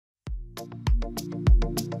Hello,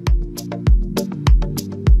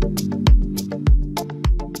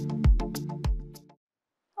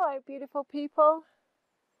 beautiful people.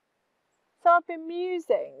 So I've been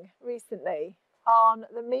musing recently on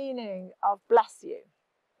the meaning of bless you.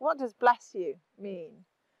 What does bless you mean?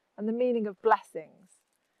 And the meaning of blessings.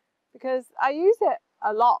 Because I use it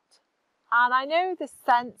a lot and I know the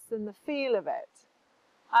sense and the feel of it.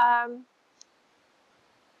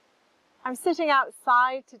 I'm sitting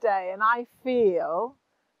outside today and I feel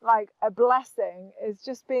like a blessing is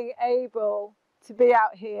just being able to be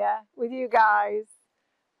out here with you guys,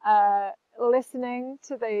 listening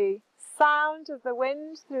to the sound of the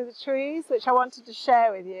wind through the trees, which I wanted to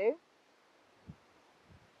share with you.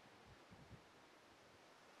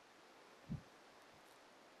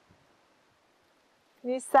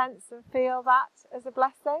 Can you sense and feel that as a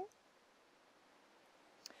blessing?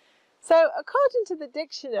 So according to the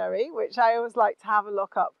dictionary, which I always like to have a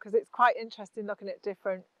look up because it's quite interesting looking at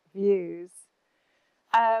different views,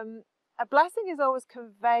 a blessing is always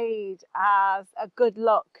conveyed as a good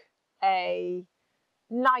luck, a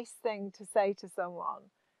nice thing to say to someone,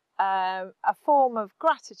 a form of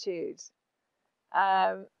gratitude.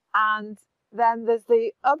 And then there's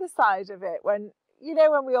the other side of it when, you know,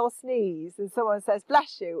 when we all sneeze and someone says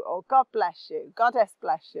bless you or God bless you, Goddess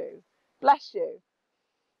bless you, bless you.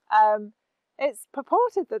 It's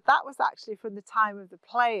purported that that was actually from the time of the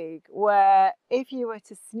plague, where if you were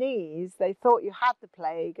to sneeze, they thought you had the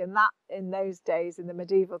plague, and that in those days, in the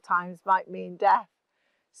medieval times, might mean death.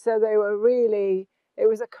 So they were really, it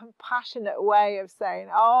was a compassionate way of saying,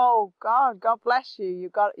 oh God bless you,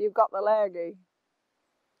 you've got the lurgy.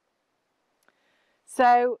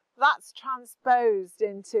 So that's transposed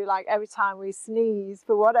into, like, every time we sneeze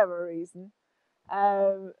for whatever reason,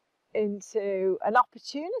 into an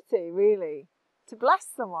opportunity really to bless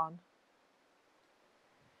someone.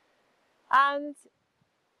 And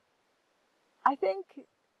I think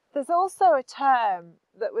there's also a term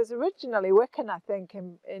that was originally Wiccan, I think,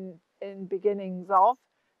 in beginnings of,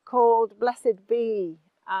 called blessed be,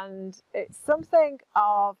 and it's something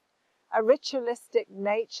of a ritualistic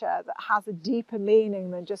nature that has a deeper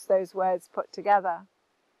meaning than just those words put together.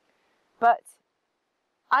 But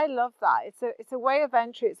I love that. It's a way of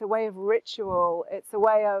entry, it's a way of ritual, it's a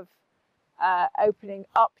way of opening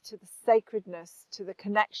up to the sacredness, to the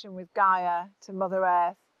connection with Gaia, to Mother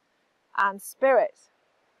Earth and Spirit.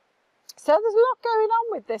 So there's a lot going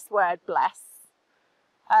on with this word bless.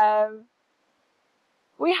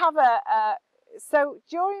 We have so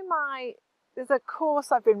during there's a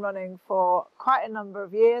course I've been running for quite a number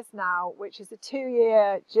of years now, which is a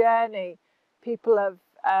 2-year journey. People have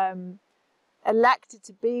elected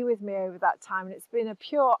to be with me over that time, and it's been a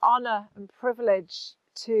pure honour and privilege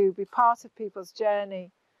to be part of people's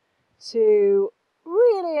journey, to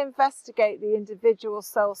really investigate the individual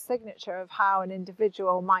soul signature of how an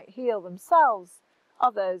individual might heal themselves,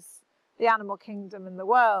 others, the animal kingdom and the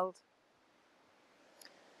world.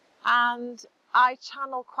 And I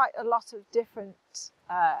channel quite a lot of different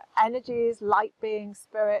energies, light beings,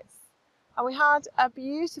 spirits, and we had a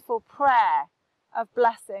beautiful prayer of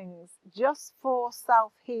blessings just for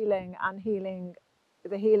self-healing and healing,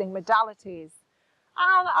 the healing modalities.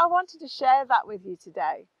 And I wanted to share that with you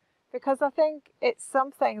today because I think it's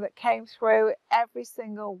something that came through. Every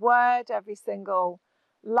single word, every single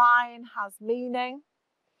line has meaning.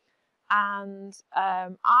 And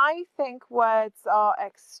I think words are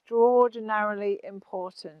extraordinarily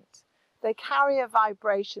important. They carry a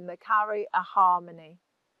vibration, they carry a harmony.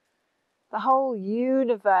 The whole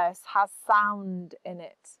universe has sound in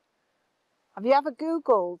it. Have you ever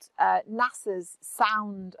Googled NASA's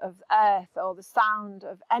sound of Earth or the sound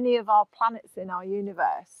of any of our planets in our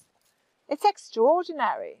universe? It's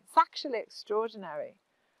extraordinary. It's actually extraordinary.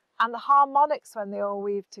 And the harmonics, when they all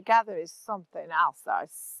weave together, is something else. I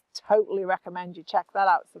totally recommend you check that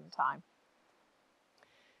out sometime.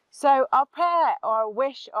 So our prayer or a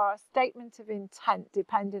wish or a statement of intent,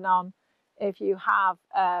 depending on if you have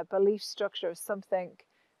a belief structure of something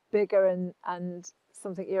bigger and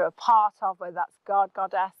something you're a part of, whether that's God,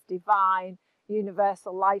 Goddess, divine,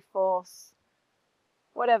 universal life force,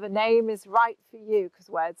 whatever name is right for you, because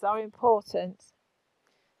words are important.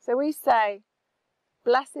 So we say,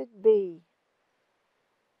 blessed be.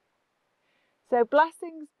 So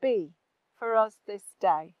blessings be for us this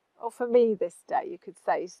day, or for me this day, you could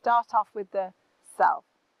say. Start off with the self.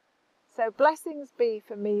 So blessings be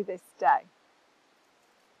for me this day.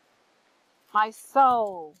 My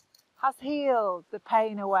soul has healed the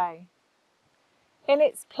pain away. In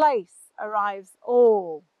its place arrives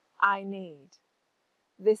all I need.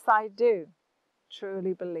 This I do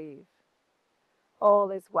truly believe.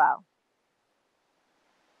 All is well.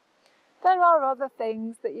 There are other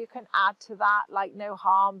things that you can add to that, like no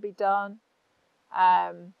harm be done.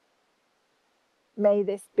 May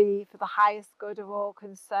this be for the highest good of all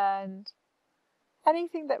concerned.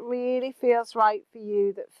 Anything that really feels right for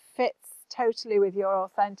you, that fits totally with your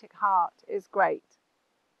authentic heart, is great.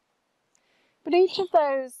 But each of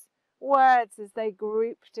those words, as they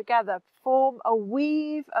group together, form a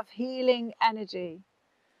weave of healing energy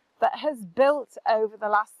that has built over the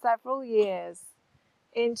last several years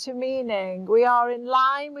into meaning we are in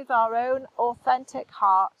line with our own authentic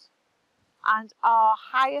heart and our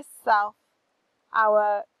highest self,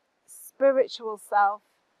 our spiritual self,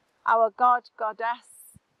 our God,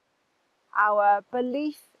 Goddess, our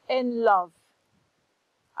belief in love,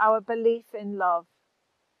 our belief in love.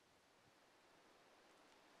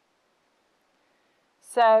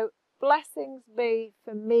 So, blessings be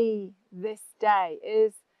for me this day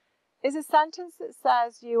is a sentence that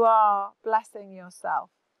says you are blessing yourself.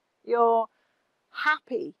 You're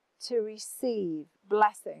happy to receive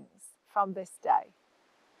blessings from this day.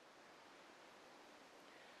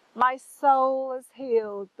 My soul has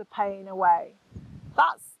healed the pain away.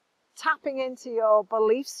 That's tapping into your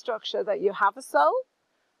belief structure that you have a soul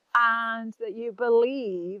and that you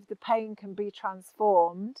believe the pain can be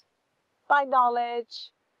transformed by knowledge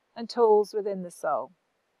and tools within the soul.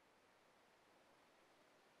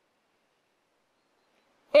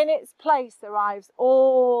 In its place arrives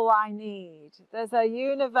all I need. There's a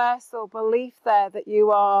universal belief there that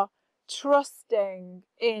you are trusting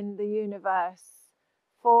in the universe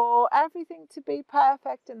for everything to be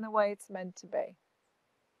perfect in the way it's meant to be.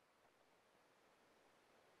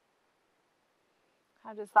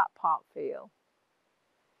 How does that part feel?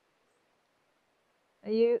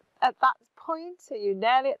 Are you at that point? Are you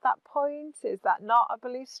nearly at that point? Is that not a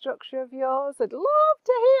belief structure of yours? I'd love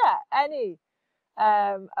to hear any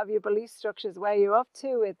of your belief structures, where you're up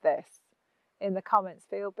to with this, in the comments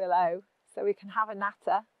field below, so we can have a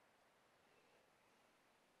natter.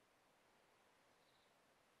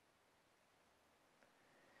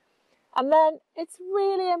 And then it's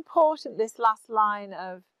really important, this last line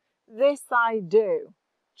of this I do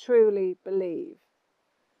truly believe.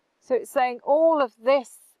 So it's saying all of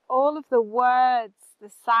this, all of the words,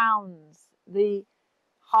 the sounds, the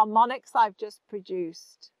harmonics I've just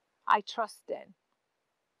produced, I trust in.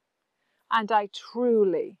 And I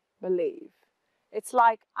truly believe. It's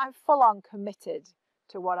like I'm full on committed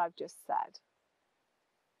to what I've just said.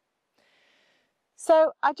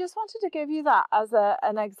 So I just wanted to give you that as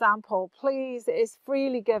an example. Please, it is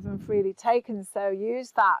freely given, freely taken. So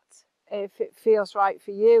use that if it feels right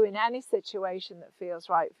for you, in any situation that feels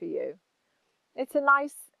right for you. It's a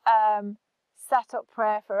nice set-up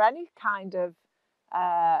prayer for any kind of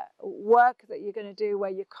work that you're going to do,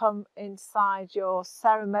 where you come inside your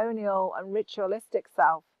ceremonial and ritualistic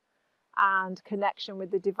self and connection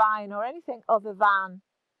with the divine, or anything other than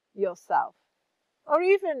yourself, or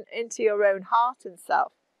even into your own heart and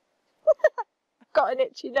self. I've got an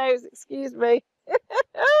itchy nose, excuse me.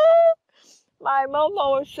 My mum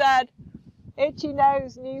always said, itchy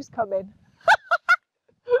nose, news coming.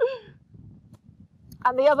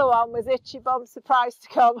 And the other one was itchy bum, surprise to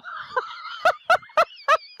come.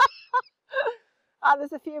 And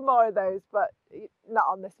there's a few more of those, but not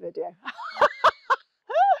on this video.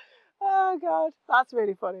 Oh God, that's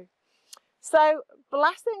really funny. So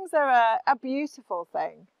blessings are a beautiful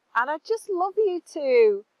thing. And I'd just love you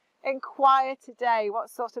to inquire today,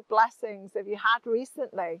 what sort of blessings have you had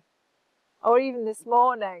recently, or even this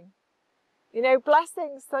morning? You know,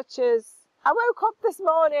 blessings such as, I woke up this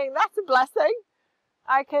morning, that's a blessing.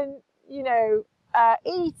 I can, you know,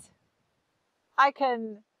 eat. I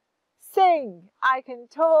can sing, I can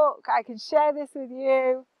talk, I can share this with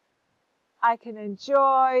you, I can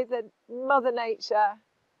enjoy the Mother Nature,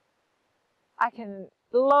 I can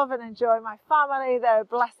love and enjoy my family, they're a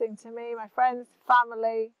blessing to me, my friends,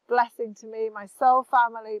 family, blessing to me, my soul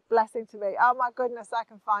family, blessing to me. Oh my goodness, I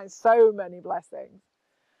can find so many blessings.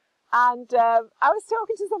 And I was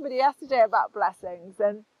talking to somebody yesterday about blessings,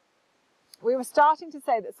 and we were starting to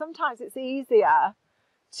say that sometimes it's easier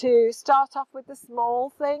to start off with the small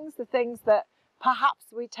things, the things that perhaps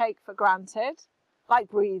we take for granted, like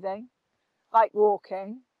breathing, like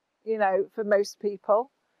walking, you know, for most people,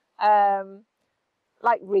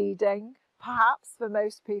 like reading, perhaps for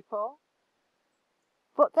most people.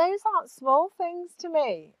 But those aren't small things to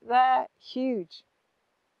me, they're huge.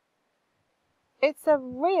 It's a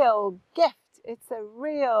real gift, it's a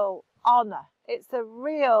real honor, it's a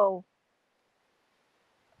real,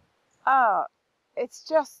 it's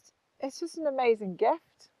just an amazing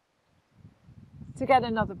gift to get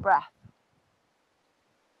another breath,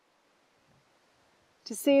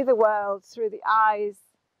 to see the world through the eyes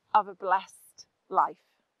of a blessed life.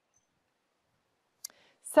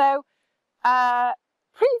 So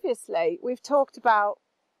previously we've talked about,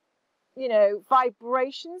 you know,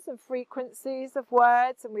 vibrations and frequencies of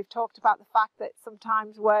words, and we've talked about the fact that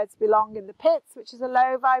sometimes words belong in the pits, which is a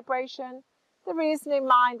low vibration, the reasoning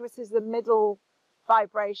mind, which is the middle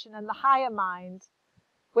vibration, and the higher mind,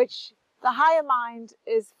 which the higher mind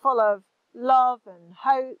is full of love and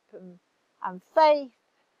hope and faith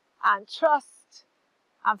and trust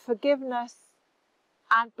and forgiveness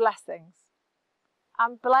and blessings.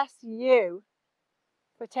 And bless you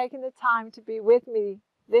for taking the time to be with me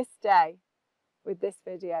this day with this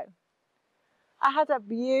video. I had a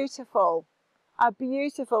beautiful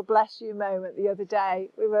bless you moment the other day.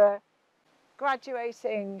 We were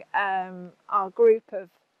graduating our group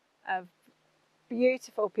of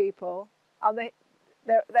beautiful people on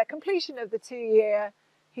their completion of the 2-year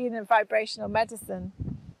Healing Vibrational Medicine.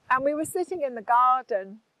 And we were sitting in the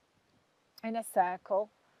garden in a circle,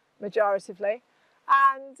 majoritively,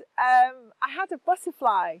 and I had a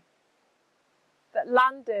butterfly that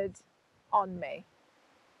landed on me.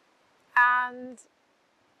 And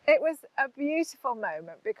it was a beautiful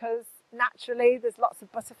moment because naturally there's lots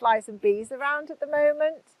of butterflies and bees around at the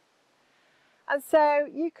moment. And so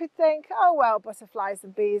you could think, oh, well, butterflies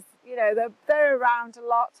and bees, you know, they're around a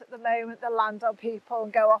lot at the moment. They'll land on people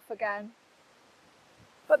and go off again.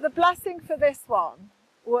 But the blessing for this one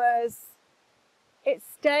was it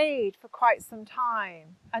stayed for quite some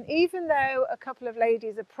time. And even though a couple of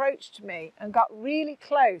ladies approached me and got really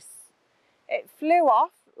close, it flew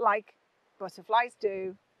off like butterflies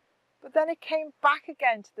do. But then it came back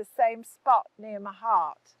again to the same spot near my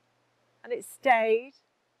heart. And it stayed,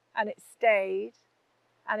 and it stayed,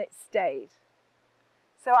 and it stayed.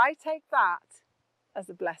 So I take that as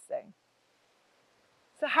a blessing.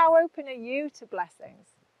 So how open are you to blessings?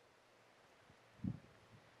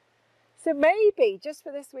 So maybe just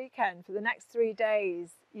for this weekend, for the next 3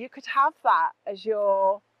 days, you could have that as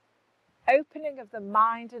your opening of the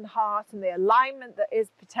mind and heart and the alignment that is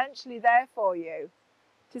potentially there for you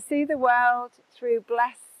to see the world through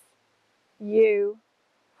bless you,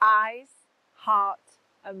 eyes, heart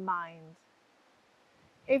and mind.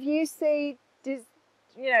 If you see, you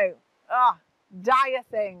know, dire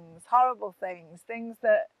things, horrible things, things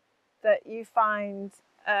that you find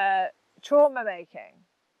trauma making,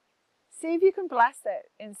 see if you can bless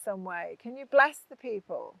it in some way. Can you bless the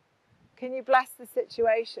people? Can you bless the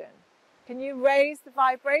situation? Can you raise the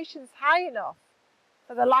vibrations high enough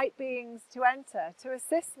for the light beings to enter, to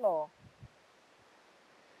assist more?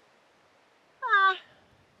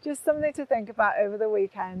 Just something to think about over the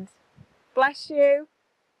weekend. Bless you.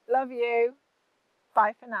 Love you.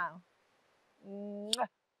 Bye for now. Mwah.